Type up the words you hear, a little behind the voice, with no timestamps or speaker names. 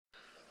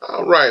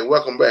All right,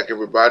 welcome back,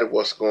 everybody.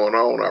 What's going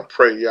on? I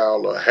pray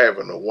y'all are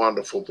having a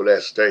wonderful,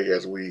 blessed day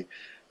as we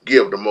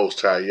give the Most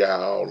High Yah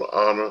all the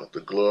honor, the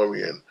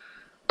glory, and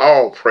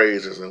all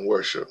praises and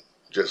worship.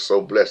 Just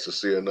so blessed to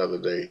see another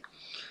day.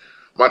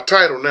 My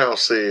title now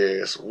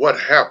says, What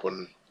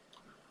Happened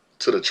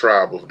to the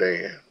Tribe of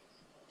Dan?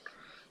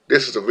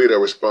 This is a video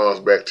response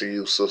back to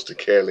you, Sister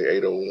Kelly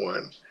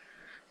 801.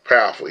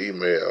 Powerful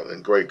email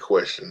and great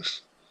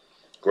questions.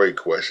 Great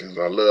questions.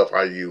 I love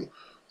how you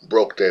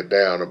broke that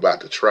down about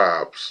the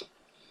tribes.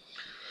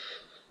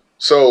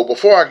 So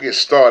before I get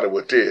started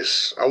with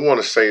this, I want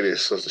to say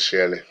this, Sister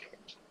Shelley.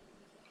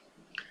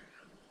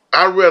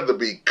 I'd rather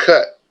be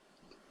cut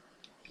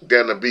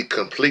than to be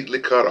completely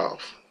cut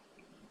off.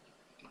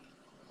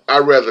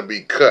 I'd rather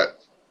be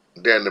cut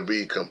than to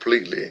be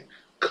completely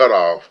cut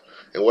off.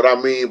 And what I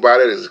mean by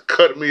that is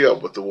cut me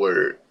up with the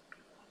word.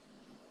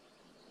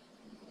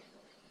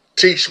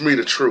 Teach me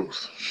the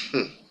truth.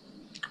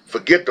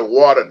 Forget the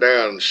watered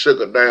down,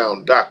 sugar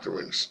down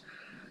doctrines.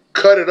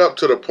 Cut it up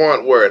to the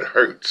point where it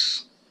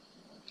hurts.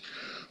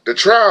 The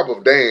tribe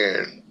of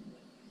Dan,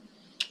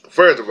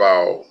 first of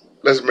all,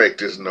 let's make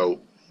this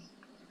note.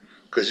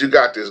 Because you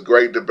got this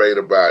great debate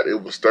about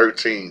it was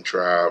 13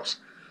 tribes.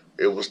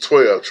 It was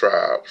 12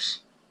 tribes.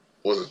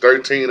 Was it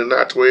 13 and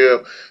not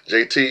 12?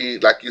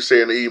 JT, like you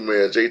said in the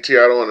email, JT,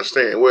 I don't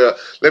understand. Well,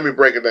 let me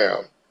break it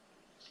down.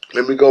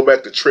 Let me go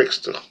back to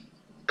Trickster,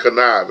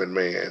 conniving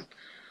man,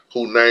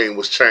 whose name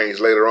was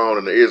changed later on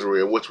into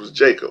Israel, which was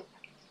Jacob.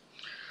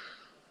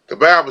 The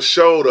Bible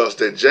showed us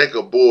that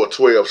Jacob bore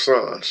 12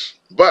 sons.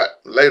 But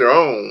later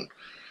on,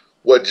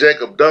 what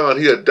Jacob done,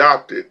 he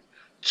adopted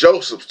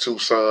Joseph's 2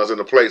 sons in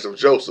the place of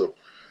Joseph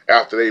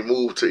after they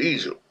moved to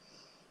Egypt.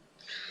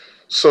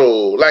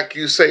 So, like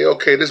you say,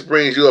 okay, this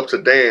brings you up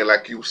to Dan,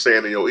 like you were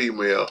saying in your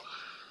email.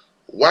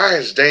 Why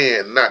is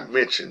Dan not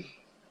mentioned,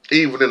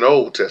 even in the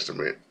Old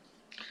Testament?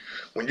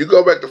 When you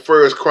go back to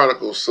First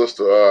Chronicles,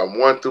 sister,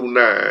 1 through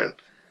 9,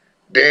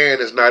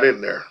 Dan is not in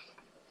there.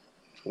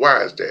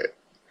 Why is that?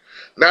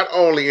 Not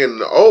only in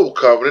the Old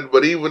Covenant,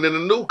 but even in the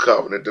New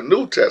Covenant, the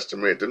New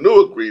Testament, the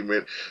New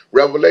Agreement,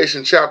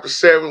 Revelation chapter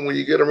 7, when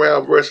you get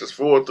around verses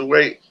 4 through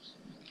 8,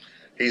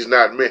 he's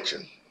not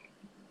mentioned.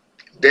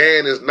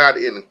 Dan is not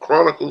in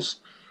Chronicles,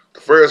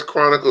 the First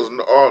Chronicles,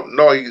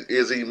 nor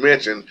is he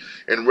mentioned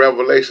in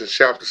Revelation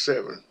chapter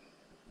 7.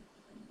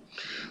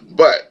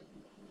 But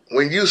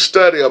when you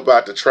study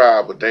about the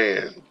tribe of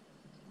Dan,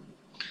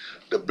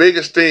 the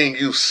biggest thing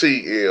you see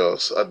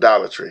is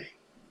idolatry.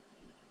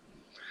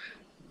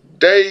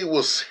 They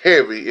was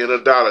heavy in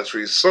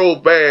idolatry, so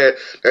bad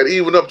that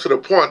even up to the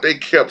point they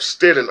kept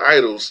stealing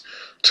idols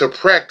to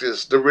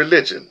practice the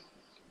religion.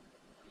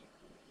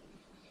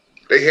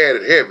 They had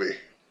it heavy.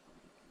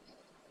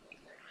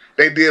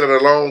 They did it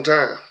a long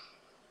time.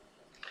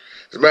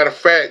 As a matter of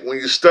fact, when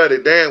you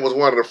study, Dan was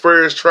one of the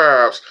first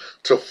tribes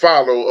to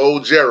follow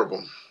old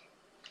Jeroboam,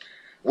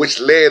 which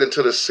led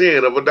into the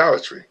sin of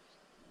idolatry.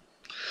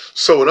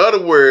 So in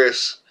other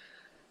words,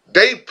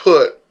 they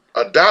put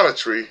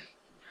idolatry,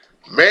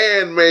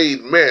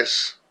 man-made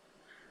mess,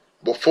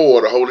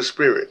 before the Holy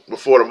Spirit,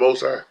 before the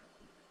Most High.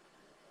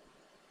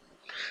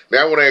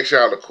 Now I want to ask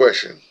y'all a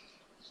question.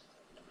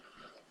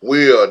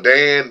 Will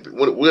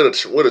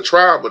the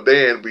tribe of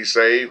Dan be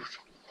saved?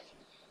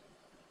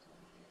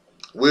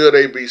 Will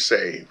they be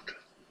saved?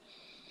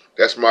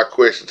 That's my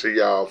question to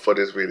y'all for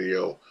this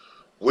video.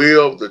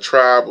 Will the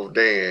tribe of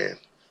Dan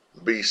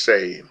be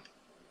saved?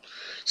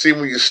 See,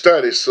 when you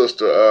study,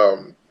 sister,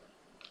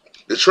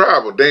 the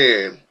tribe of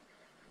Dan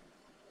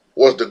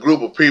was the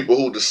group of people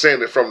who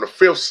descended from the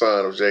 5th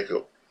son of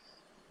Jacob.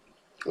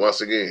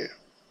 Once again.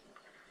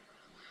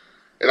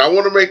 And I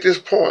want to make this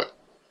point.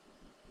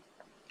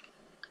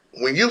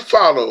 When you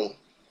follow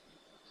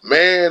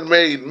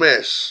man-made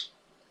mess,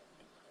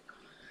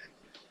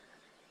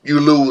 you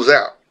lose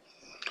out.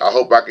 I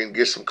hope I can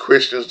get some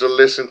Christians to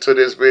listen to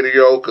this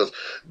video, because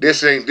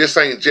this ain't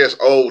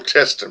just Old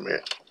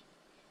Testament.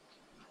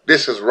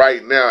 This is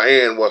right now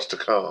and what's to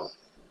come.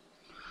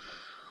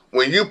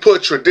 When you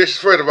put traditions,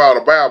 first of all,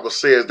 the Bible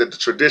says that the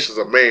traditions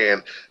of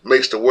man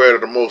makes the word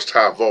of the Most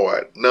High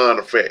void, none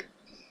effect.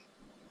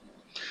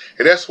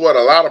 And that's what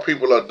a lot of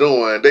people are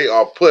doing. They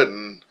are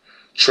putting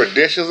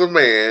traditions of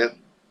man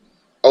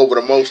over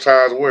the Most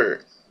High's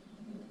word.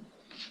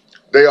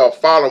 They are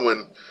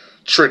following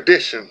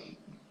tradition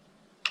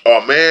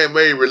or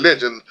man-made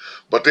religion,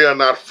 but they are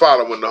not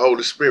following the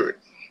Holy Spirit.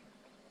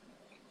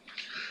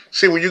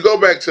 See, when you go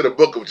back to the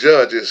book of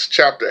Judges,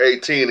 chapter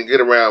 18, and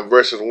get around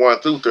verses 1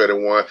 through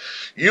 31,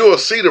 you will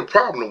see the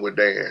problem with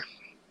Dan.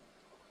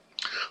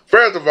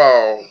 First of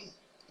all,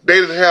 they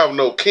didn't have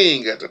no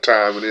king at the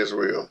time in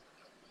Israel.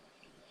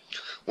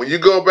 When you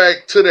go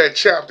back to that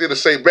chapter, it'll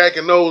say back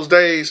in those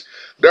days,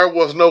 there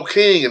was no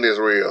king in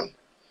Israel.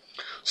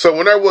 So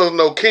when there was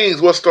no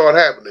kings, what started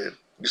happening?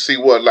 You see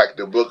what, like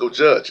the book of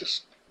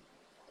Judges.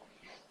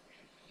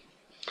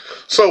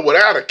 So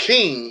without a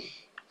king,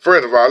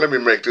 first of all, let me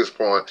make this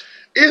point.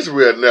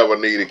 Israel never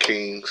needed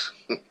kings.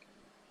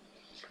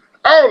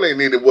 All they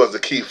needed was to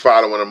keep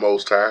following the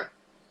Most High.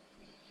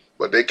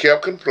 But they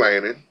kept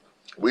complaining.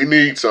 We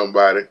need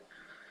somebody.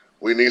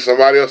 We need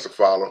somebody else to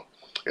follow.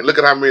 And look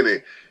at how many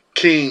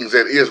kings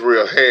that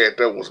Israel had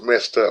that was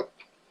messed up.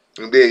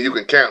 And then you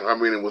can count how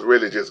many was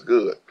really just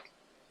good.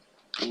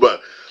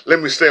 But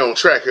let me stay on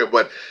track here.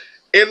 But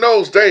in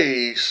those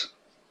days,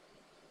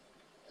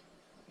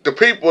 the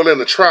people in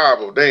the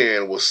tribe of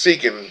Dan were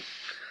seeking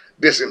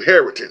this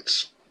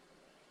inheritance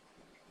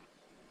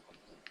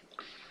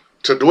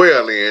to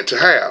dwell in, to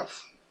have.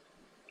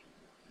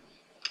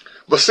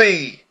 But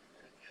see,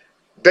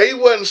 they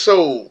wasn't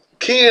so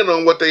keen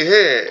on what they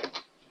had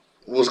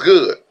was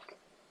good.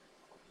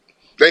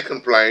 They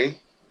complained.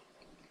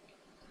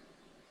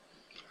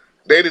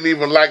 They didn't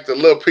even like the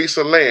little piece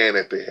of land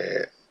that they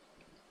had.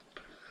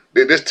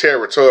 This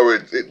territory,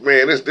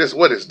 man, this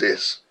what is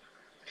this?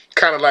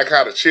 Kind of like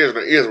how the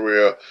children of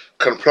Israel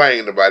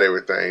complained about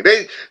everything.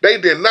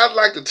 They did not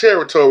like the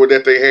territory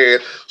that they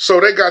had, so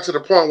they got to the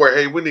point where,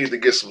 hey, we need to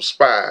get some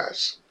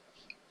spies.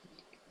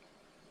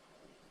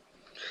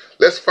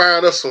 Let's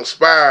find us some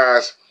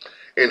spies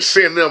and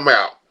send them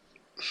out.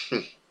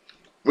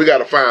 We got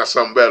to find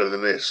something better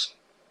than this.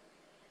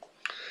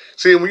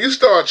 See, when you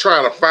start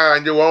trying to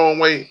find your own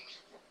way,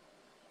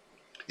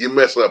 you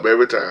mess up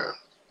every time.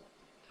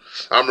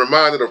 I'm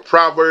reminded of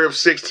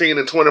Proverbs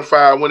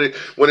 16:25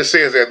 when it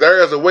says that there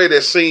is a way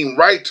that seems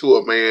right to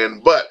a man,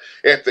 but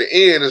at the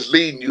end is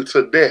leading you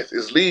to death.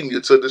 It's leading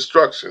you to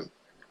destruction.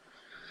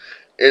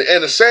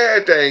 And the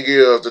sad thing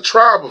is, the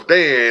tribe of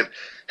Dan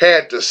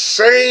had the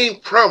same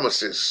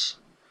promises,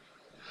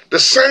 the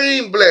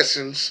same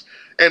blessings,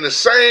 and the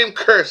same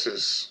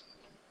curses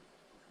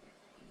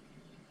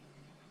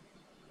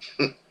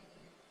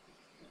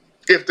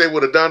if they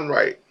would have done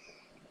right.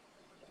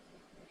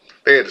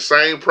 They had the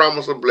same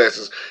promise of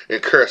blessings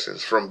and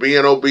cursings from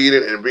being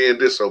obedient and being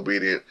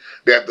disobedient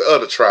that the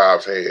other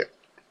tribes had.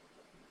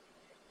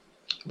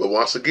 But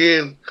once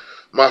again,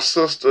 my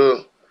sister,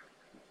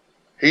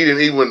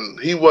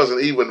 he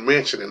wasn't even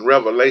mentioned in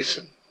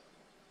Revelation.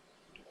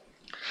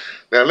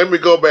 Now let me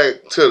go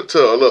back to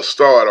a little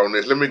start on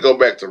this. Let me go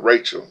back to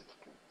Rachel.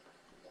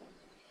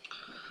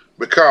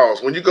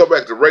 Because when you go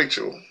back to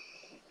Rachel,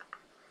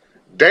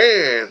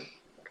 Dan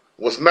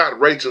was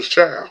not Rachel's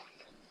child.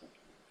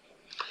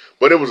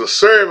 But it was a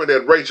servant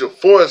that Rachel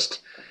forced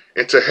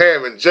into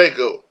having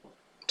Jacob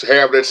to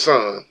have that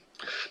son.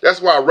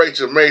 That's why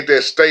Rachel made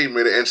that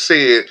statement and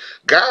said,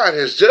 God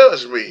has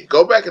judged me.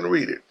 Go back and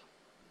read it.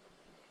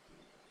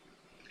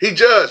 He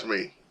judged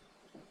me.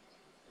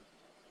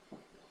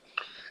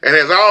 And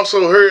has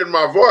also heard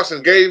my voice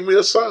and gave me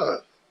a son.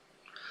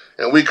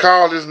 And we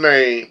called his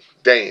name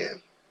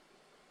Dan.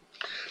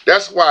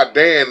 That's why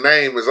Dan's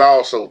name is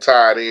also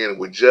tied in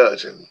with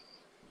judging.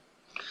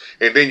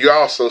 And then you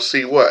also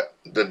see what?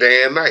 The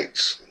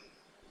Danites.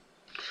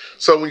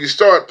 So when you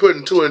start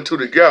putting two and two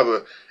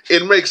together,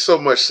 it makes so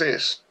much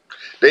sense.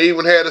 They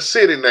even had a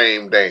city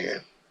named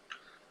Dan.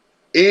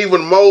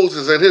 Even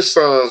Moses and his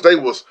sons, they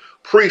was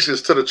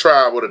priests to the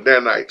tribe of the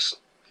Danites.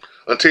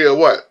 Until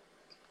what?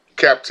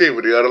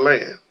 Captivity of the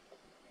land.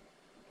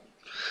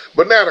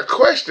 But now the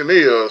question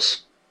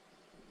is,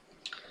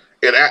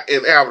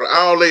 after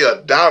all their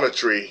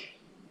idolatry,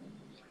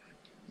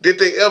 did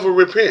they ever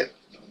repent?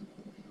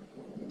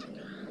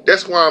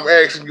 That's why I'm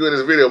asking you in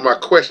this video. My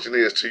question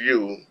is to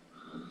you: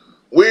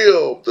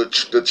 will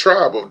the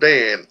tribe of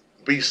Dan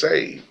be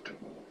saved?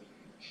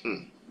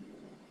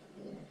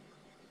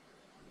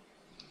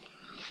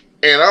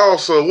 And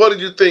also, what do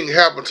you think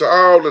happened to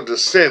all the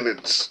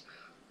descendants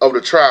of the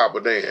tribe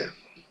of Dan?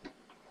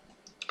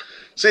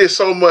 See, there's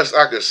so much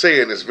I could say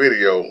in this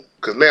video,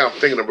 because now I'm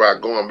thinking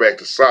about going back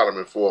to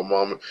Solomon for a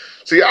moment.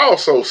 See,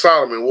 also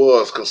Solomon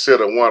was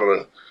considered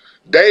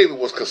David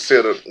was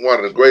considered one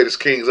of the greatest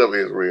kings of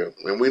Israel.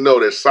 And we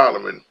know that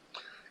Solomon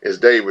is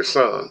David's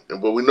son.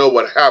 But we know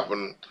what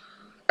happened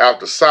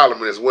after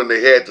Solomon is when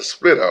they had to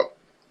split up.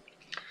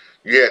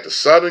 You had the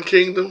southern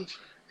kingdom,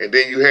 and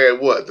then you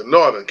had what? The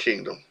northern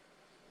kingdom.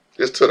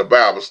 Just to the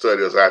Bible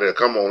studies out here.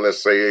 Come on,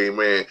 let's say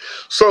amen.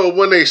 So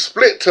when they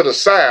split to the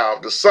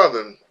south, the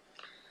southern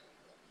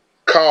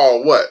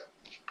called what?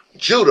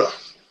 Judah.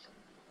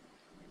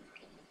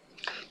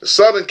 The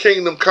southern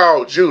kingdom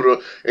called Judah,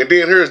 and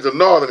then here's the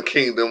northern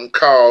kingdom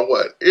called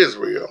what?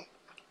 Israel.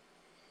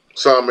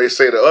 Some may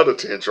say the other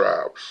 10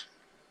 tribes.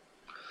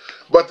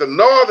 But the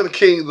northern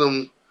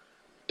kingdom,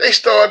 they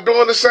started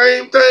doing the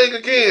same thing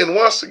again.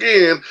 Once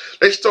again,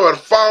 they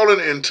started falling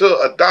into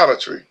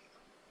idolatry.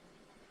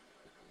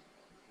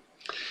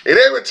 And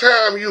every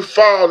time you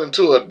fall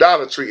into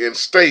idolatry and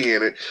stay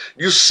in it,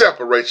 you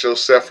separate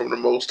yourself from the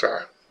Most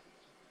High.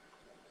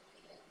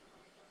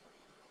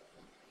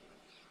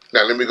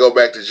 Now let me go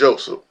back to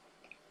Joseph,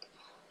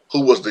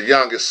 who was the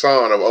youngest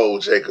son of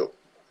old Jacob.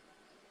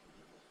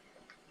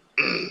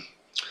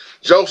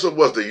 Joseph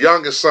was the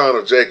youngest son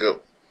of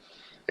Jacob,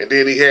 and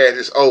then he had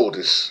his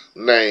oldest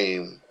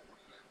named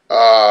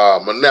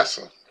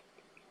Manasseh.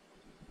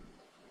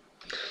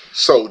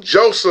 So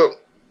Joseph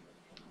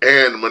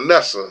and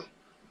Manasseh,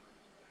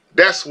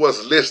 that's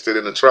what's listed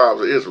in the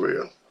tribes of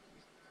Israel.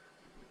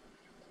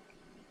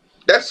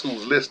 That's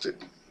who's listed.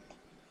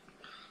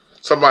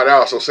 Somebody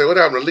also say, what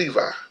happened to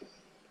Levi?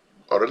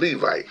 Or the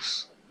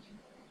Levites?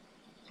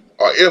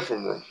 Or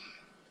Ephraim?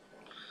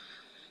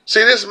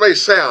 See, this may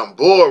sound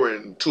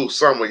boring to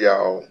some of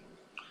y'all,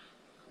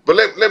 but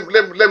let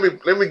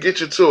me get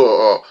you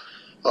to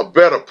a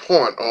better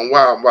point on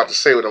why I'm about to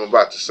say what I'm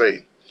about to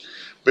say.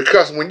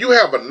 Because when you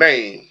have a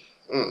name,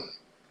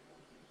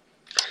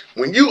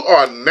 when you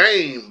are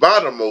named by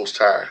the Most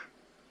High,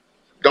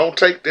 don't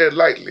take that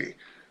lightly.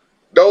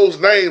 Those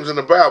names in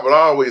the Bible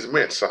always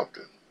meant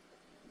something.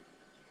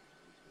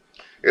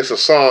 It's a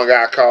song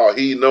I call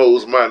He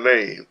Knows My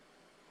Name.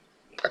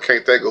 I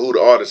can't think of who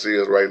the artist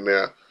is right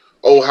now.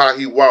 Oh, how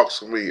he walks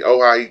with me.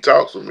 Oh, how he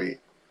talks with me.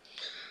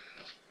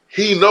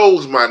 He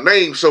knows my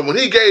name. So when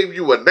he gave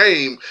you a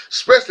name,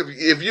 especially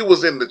if you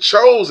was in the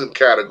chosen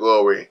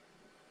category,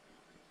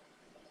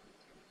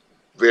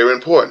 very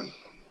important.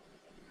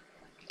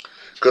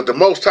 Because the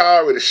Most High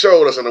already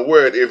showed us in the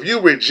Word, if you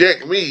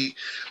reject me,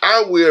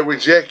 I will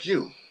reject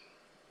you.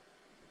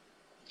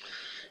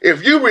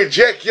 If you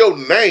reject your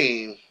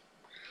name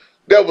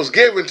that was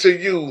given to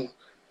you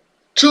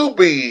to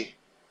be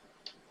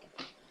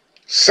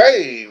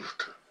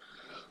saved,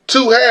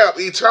 to have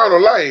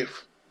eternal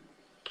life,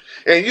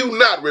 and you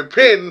not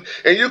repenting,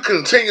 and you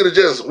continue to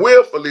just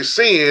willfully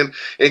sin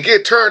and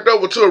get turned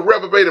over to a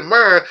reprobated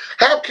mind,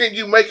 how can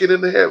you make it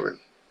into heaven?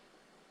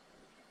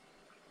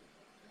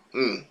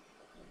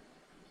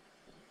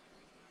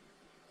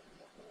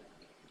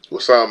 Well,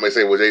 some may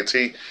say, well,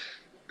 JT,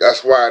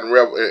 that's why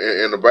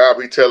in the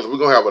Bible he tells us we're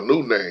going to have a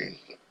new name.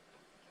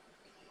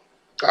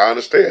 I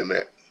understand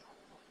that.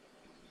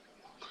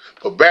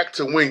 But back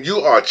to when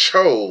you are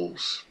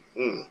chose.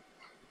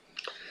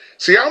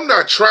 See, I'm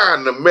not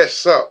trying to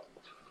mess up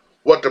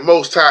what the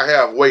Most High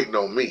have waiting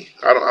on me.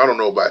 I don't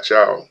know about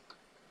y'all.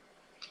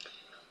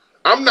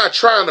 I'm not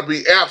trying to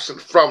be absent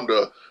from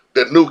the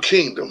new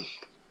kingdom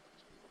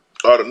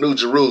or the new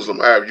Jerusalem,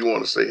 however you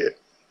want to say it.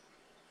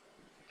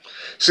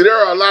 See, there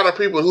are a lot of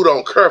people who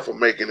don't care for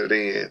making it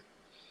in,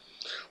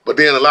 but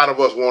then a lot of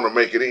us want to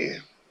make it in.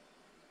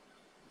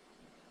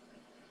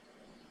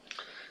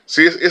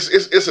 See,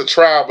 it's a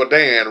tribe of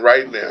Dan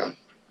right now.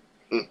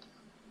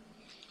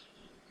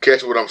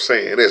 Catch what I'm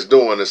saying? That's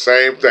doing the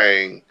same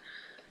thing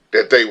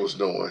that they was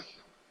doing.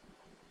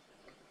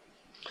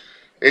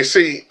 And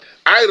see,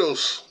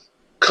 idols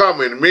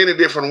come in many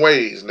different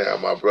ways now,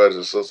 my brothers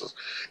and sisters.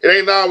 It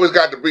ain't always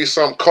got to be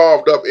some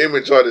carved up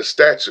image or the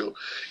statue.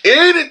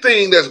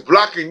 Anything that's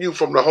blocking you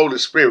from the Holy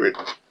Spirit,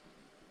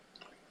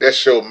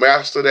 that's your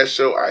master, that's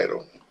your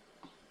idol.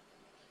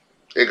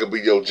 It could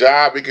be your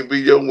job, it can be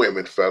your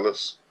women,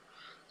 fellas.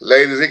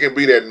 Ladies, it can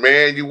be that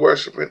man you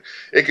worshiping.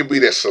 It can be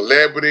that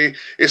celebrity.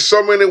 It's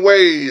so many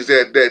ways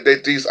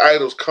that these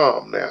idols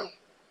come now.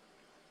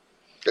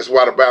 That's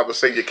why the Bible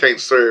says you can't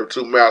serve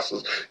two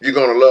masters. You're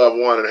going to love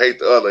one and hate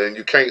the other, and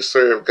you can't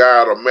serve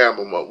God or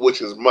mammon,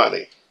 which is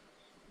money.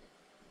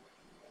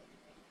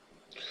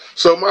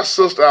 So my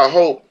sister, I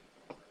hope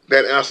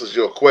that answers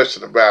your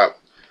question about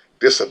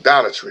this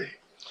idolatry.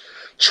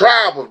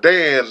 Tribe of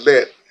Dan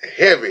let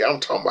heavy, I'm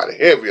talking about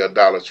heavy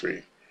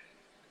idolatry,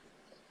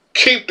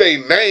 keep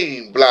their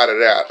name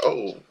blotted out.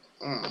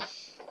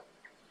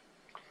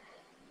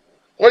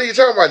 What are you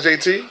talking about,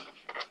 JT?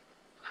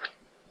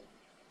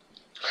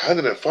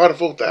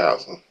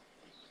 144,000.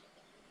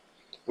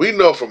 We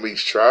know from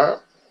each tribe.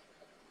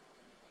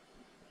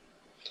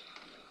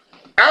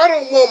 I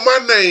don't want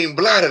my name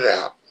blotted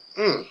out.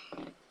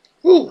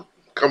 Woo.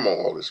 Come on,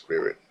 Holy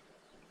Spirit.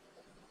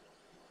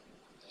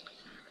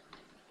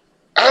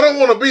 I don't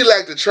want to be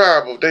like the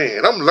tribe of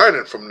Dan. I'm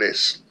learning from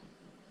this.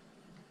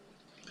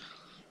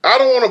 I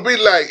don't want to be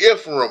like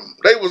Ephraim.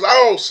 They was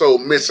also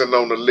missing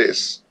on the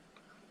list.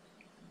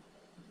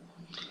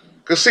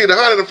 Because see, the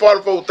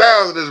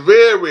 144,000 is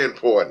very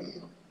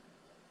important.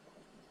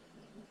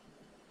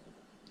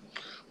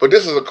 But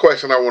this is a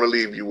question I want to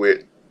leave you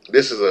with.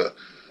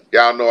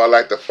 Y'all know I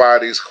like to fire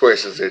these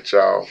questions at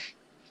y'all.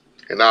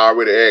 And I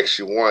already asked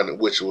you one,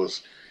 which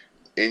was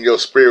in your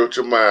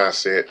spiritual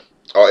mindset,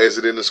 or is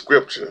it in the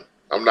scripture?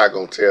 I'm not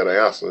going to tell the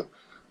answer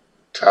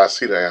till I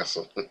see the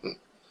answer.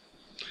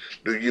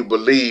 Do you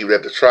believe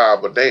that the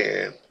tribe of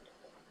Dan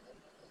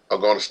are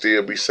going to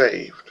still be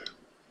saved?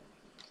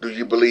 Do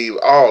you believe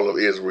all of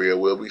Israel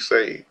will be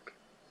saved?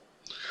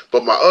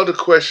 But my other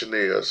question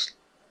is,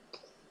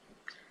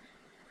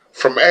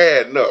 from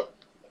adding up,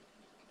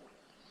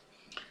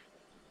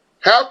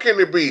 how can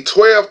it be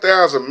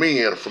 12,000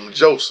 men from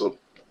Joseph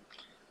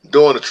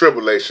during the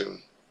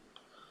tribulation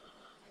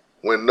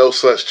when no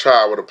such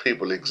tribe of the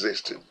people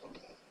existed?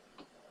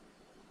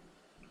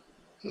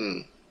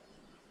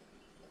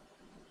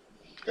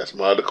 That's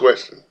my other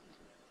question.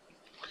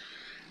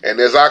 And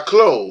as I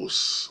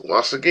close,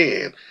 once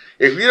again,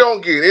 if you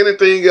don't get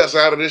anything else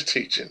out of this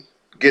teaching,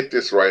 get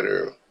this right,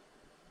 Earl.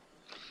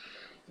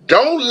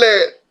 Don't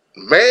let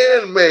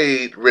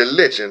man-made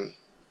religion,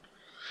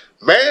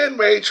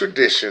 man-made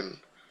tradition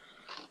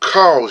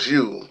cause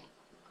you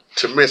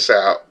to miss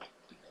out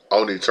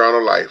on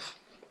eternal life.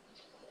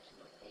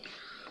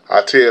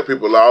 I tell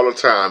people all the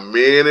time,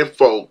 many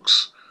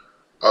folks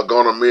are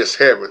going to miss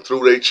heaven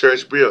through their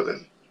church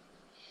building.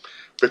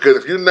 Because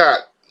if you're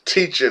not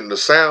teaching the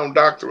sound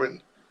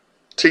doctrine,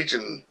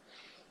 teaching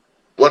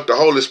what the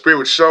Holy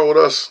Spirit showed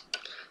us,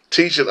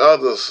 teaching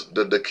others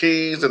the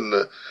keys and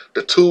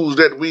the tools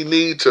that we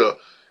need to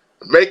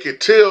make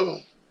it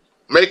to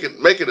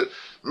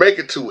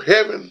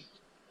heaven,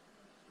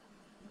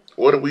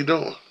 what are we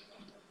doing?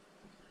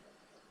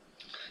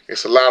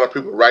 It's a lot of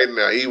people right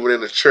now, even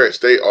in the church,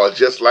 they are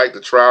just like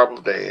the tribe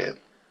of Dan.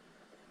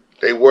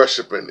 They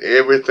worshiping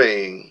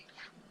everything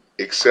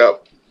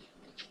except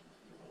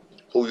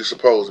who you're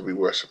supposed to be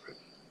worshiping.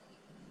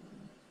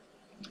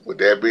 With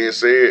that being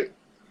said,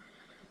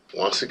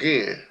 once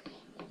again,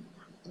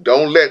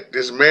 don't let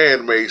this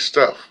man-made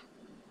stuff,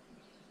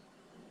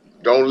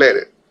 don't let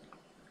it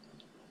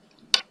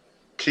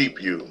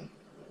keep you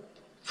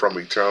from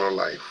eternal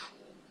life.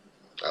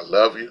 I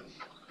love you.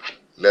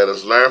 Let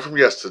us learn from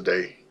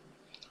yesterday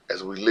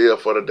as we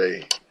live for the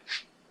day,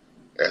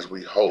 as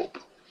we hope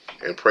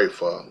and pray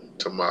for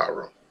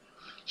tomorrow.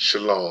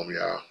 Shalom,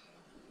 y'all.